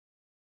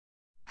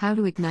How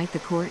to ignite the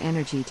core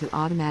energy to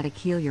automatic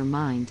heal your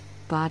mind,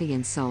 body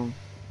and soul.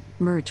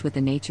 Merge with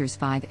the nature's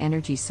 5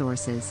 energy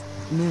sources: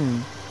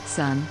 moon,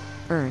 sun,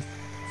 earth,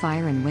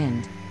 fire and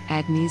wind.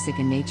 Add music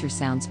and nature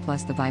sounds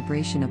plus the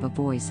vibration of a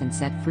voice and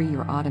set free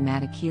your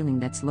automatic healing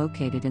that's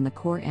located in the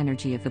core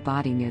energy of the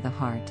body near the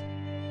heart.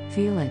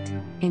 Feel it,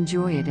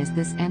 enjoy it as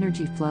this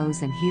energy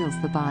flows and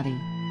heals the body.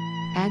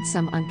 Add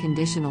some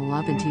unconditional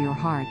love into your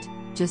heart.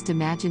 Just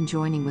imagine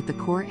joining with the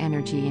core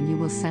energy and you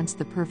will sense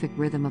the perfect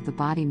rhythm of the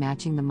body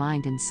matching the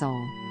mind and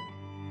soul.